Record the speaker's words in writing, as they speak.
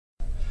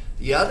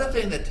The other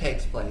thing that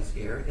takes place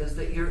here is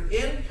that your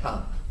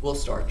income will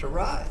start to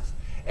rise.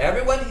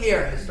 Everyone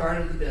here has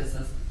started the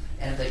business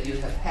and that you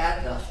have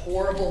had the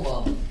horrible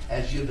moment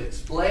as you've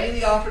explained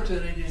the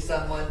opportunity to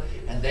someone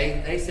and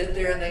they sit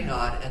there and they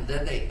nod and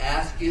then they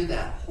ask you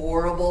that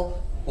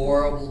horrible,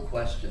 horrible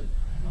question.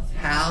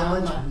 How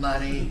much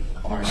money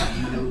are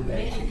you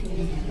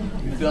making?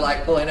 You feel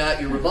like pulling out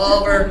your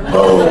revolver?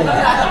 Boom!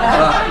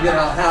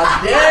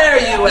 How dare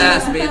you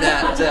ask me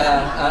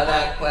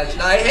that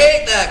question? I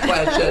hate that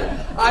question.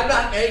 I'm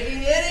not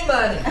making any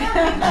money.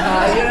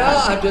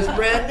 I'm just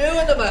brand new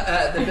in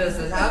the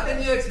business. How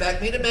can you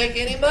expect me to make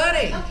any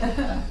money?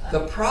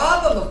 The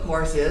problem, of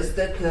course, is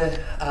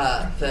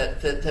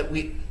that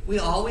we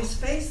always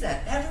face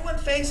that. Everyone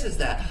faces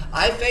that.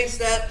 I faced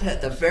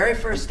that the very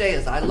first day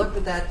as I looked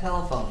at that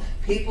telephone.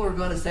 People were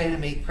going to say to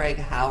me, Craig,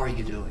 how are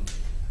you doing?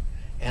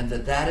 And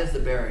that is the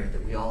barrier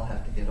that we all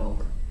have to get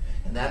over.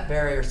 And that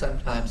barrier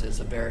sometimes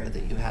is a barrier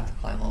that you have to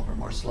climb over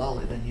more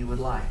slowly than you would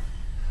like.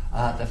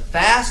 The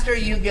faster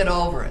you get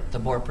over it, the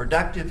more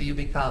productive you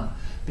become,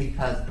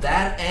 because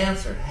that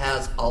answer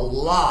has a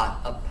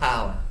lot of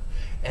power.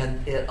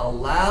 And it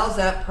allows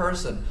that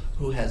person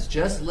who has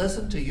just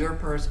listened to your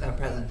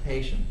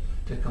presentation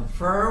to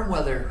confirm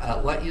whether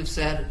what you've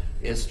said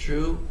is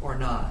true or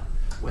not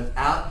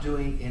without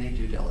doing any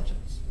due diligence.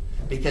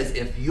 Because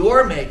if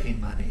you're making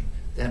money,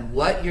 then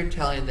what you're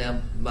telling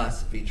them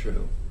must be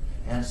true.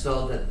 And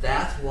so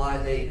that's why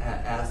they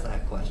ask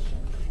that question,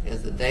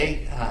 is that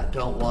they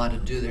don't want to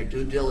do their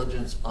due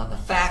diligence on the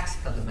facts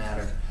of the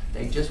matter.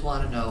 They just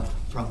want to know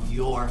from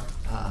your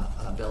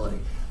ability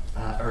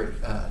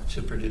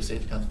to produce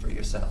income for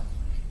yourself.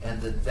 And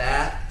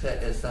that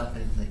is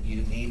something that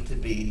you need to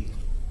be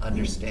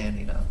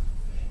understanding of,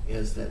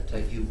 is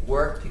that you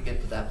work to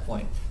get to that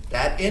point.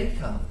 That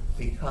income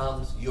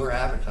becomes your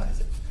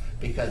advertising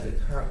because it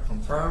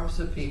confirms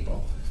to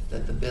people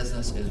that the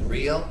business is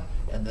real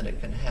and that it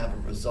can have a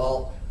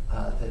result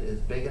that is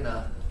big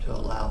enough to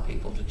allow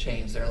people to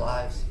change their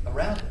lives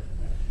around it.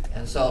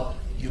 And so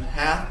you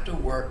have to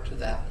work to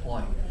that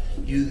point.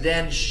 You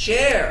then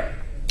share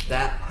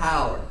that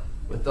power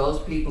with those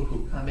people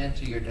who come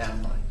into your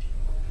downline,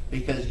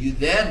 because you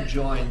then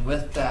join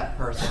with that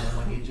person, and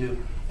when you do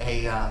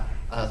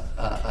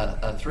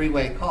a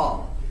three-way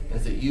call,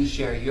 is that you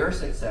share your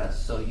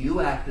success, so you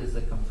act as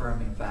the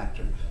confirming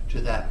factor to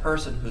that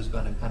person who's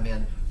going to come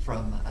in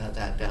from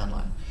that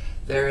downline.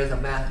 There is a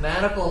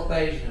mathematical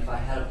equation. If I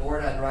had a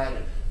board, I'd write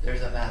it.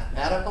 There's a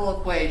mathematical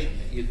equation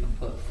that you can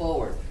put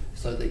forward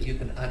so that you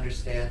can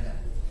understand that.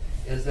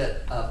 Is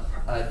that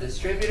a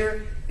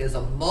distributor is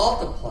a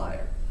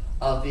multiplier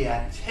of the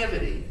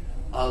activity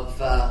of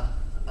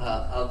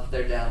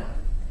their downline.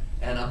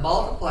 And a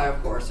multiplier,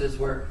 of course, is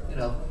where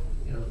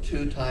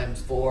 2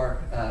 times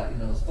 4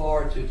 is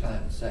 4, 2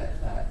 times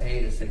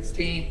 8 is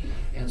 16,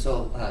 and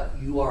so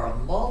you are a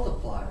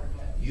multiplier.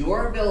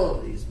 Your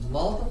abilities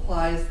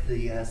multiplies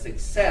the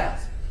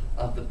success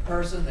of the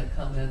person that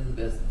comes into the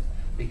business.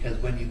 Because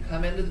when you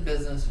come into the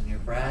business and you're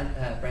brand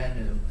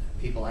new,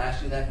 people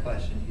ask you that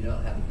question, you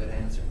don't have a good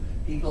answer.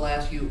 People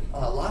ask you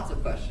lots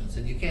of questions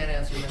and you can't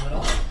answer them at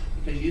all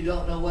because you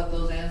don't know what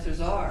those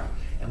answers are.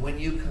 And when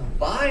you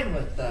combine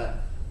with that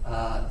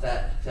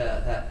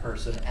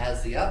person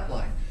as the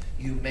upline,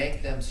 you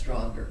make them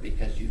stronger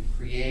because you've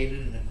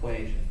created an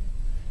equation.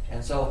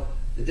 And so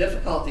the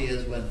difficulty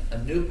is when a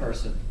new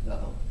person,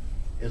 though,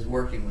 is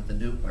working with a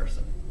new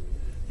person.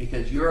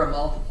 Because you're a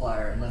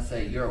multiplier, and let's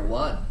say you're a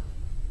 1,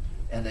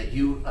 and that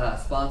you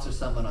sponsor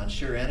someone on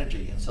Sure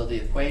Energy, and so the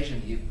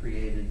equation you've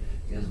created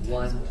is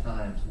 1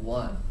 times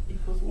 1.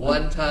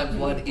 1 times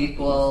 1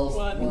 equals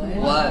 1.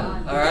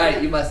 All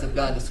right, you must have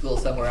gone to school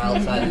somewhere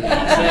outside of the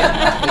United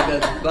States,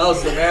 because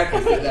most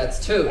Americans think that's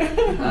 2.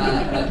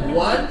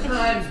 1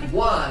 times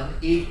 1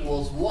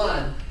 equals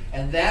 1,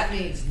 and that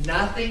means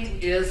nothing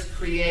is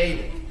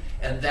created.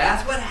 And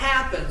that's what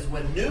happens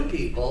when new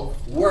people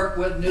work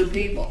with new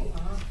people.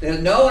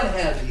 No one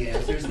has the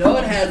answers. No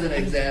one has an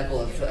example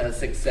of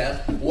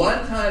success.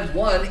 1 times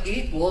 1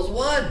 equals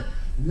 1.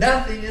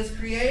 Nothing is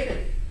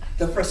created.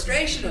 The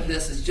frustration of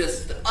this is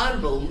just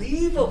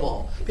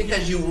unbelievable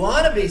because you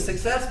want to be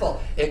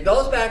successful. It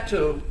goes back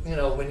to,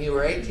 when you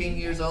were 18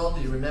 years old.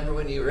 Do you remember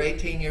when you were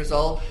 18 years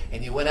old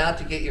and you went out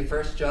to get your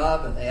first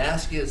job and they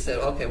asked you and said,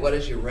 okay, what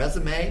is your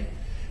resume?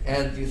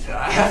 And you said,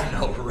 I have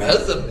no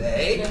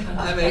resume.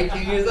 I'm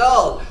 18 years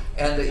old.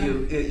 And that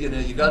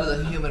you go to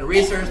the human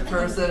resource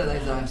person and they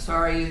say, I'm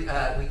sorry,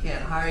 we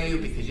can't hire you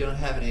because you don't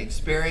have any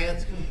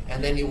experience.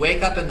 And then you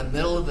wake up in the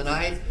middle of the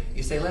night,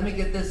 you say, let me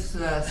get this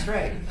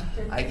straight.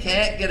 I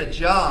can't get a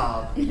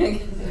job. I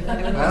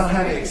don't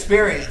have any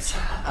experience.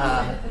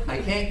 I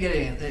can't get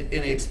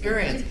any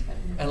experience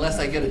unless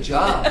I get a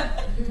job.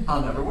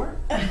 I'll never work.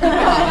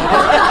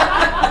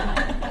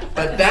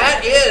 But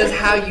that is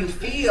how you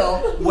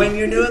feel when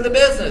you're new in the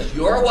business.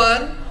 You're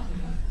 1,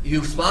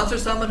 you sponsor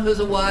someone who's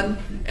a 1,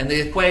 and the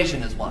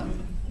equation is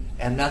 1,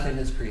 and nothing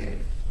is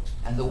created.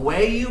 And the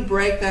way you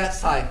break that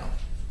cycle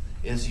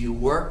is you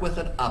work with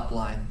an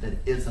upline that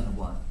isn't a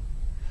 1.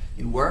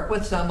 You work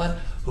with someone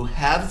who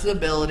has the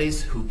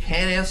abilities, who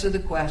can answer the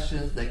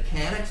questions, that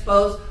can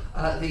expose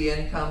the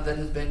income that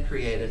has been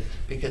created,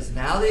 because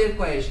now the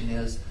equation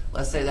is,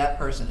 let's say that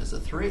person is a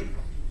 3.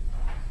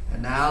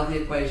 And now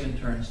the equation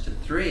turns to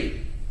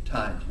 3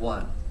 times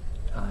 1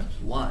 times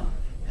 1.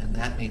 And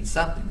that means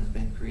something has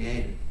been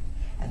created.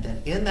 And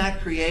then in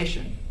that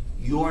creation,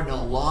 you're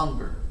no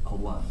longer a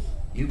 1.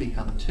 You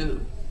become a 2.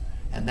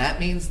 And that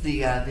means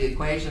the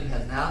equation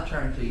has now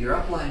turned to your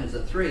upline is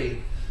a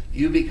 3,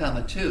 you become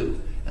a 2,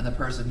 and the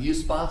person you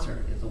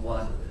sponsor is a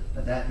 1.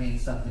 But that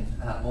means something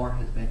more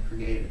has been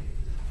created.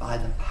 By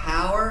the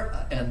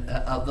power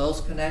of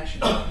those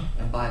connections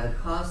and by the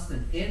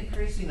constant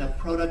increasing of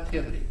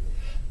productivity,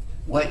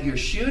 what you're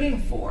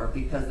shooting for,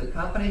 because the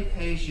company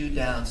pays you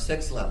down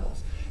 6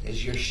 levels,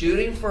 is you're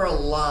shooting for a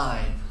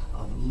line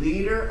of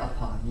leader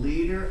upon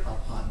leader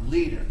upon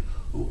leader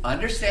who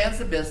understands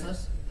the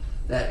business,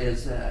 that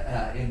is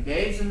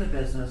engaged in the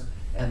business,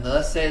 and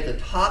let's say the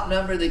top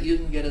number that you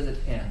can get is a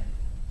 10.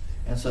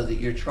 And so that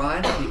you're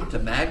trying to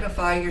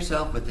magnify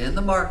yourself within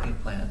the marketing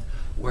plan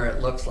where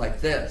it looks like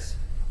this: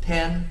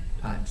 10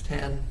 times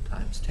 10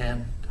 times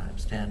 10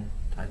 times 10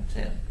 times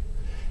 10.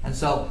 And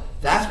so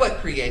that's what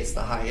creates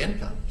the high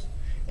incomes.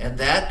 And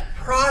that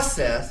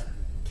process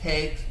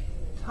takes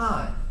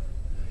time.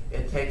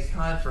 It takes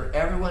time for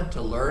everyone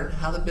to learn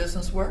how the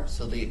business works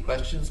so the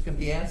questions can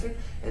be answered.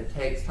 It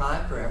takes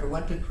time for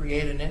everyone to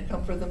create an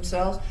income for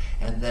themselves,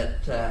 and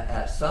that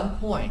at some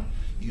point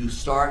you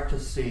start to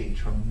see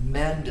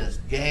tremendous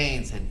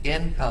gains in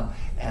income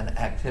and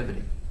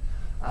activity.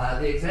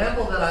 The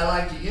example that I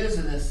like to use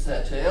in this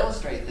to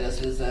illustrate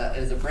this is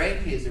a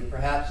brain teaser.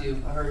 Perhaps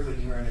you've heard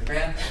when you were in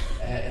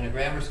a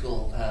grammar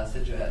school,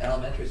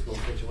 elementary school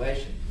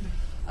situation.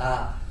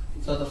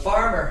 So the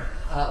farmer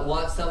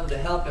wants someone to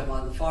help him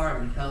on the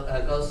farm,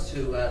 and goes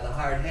to the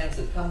hired hand,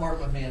 says, "Come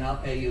work with me and I'll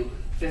pay you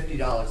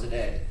 $50 a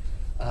day."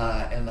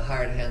 And the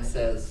hired hand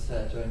says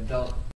to him, "Don't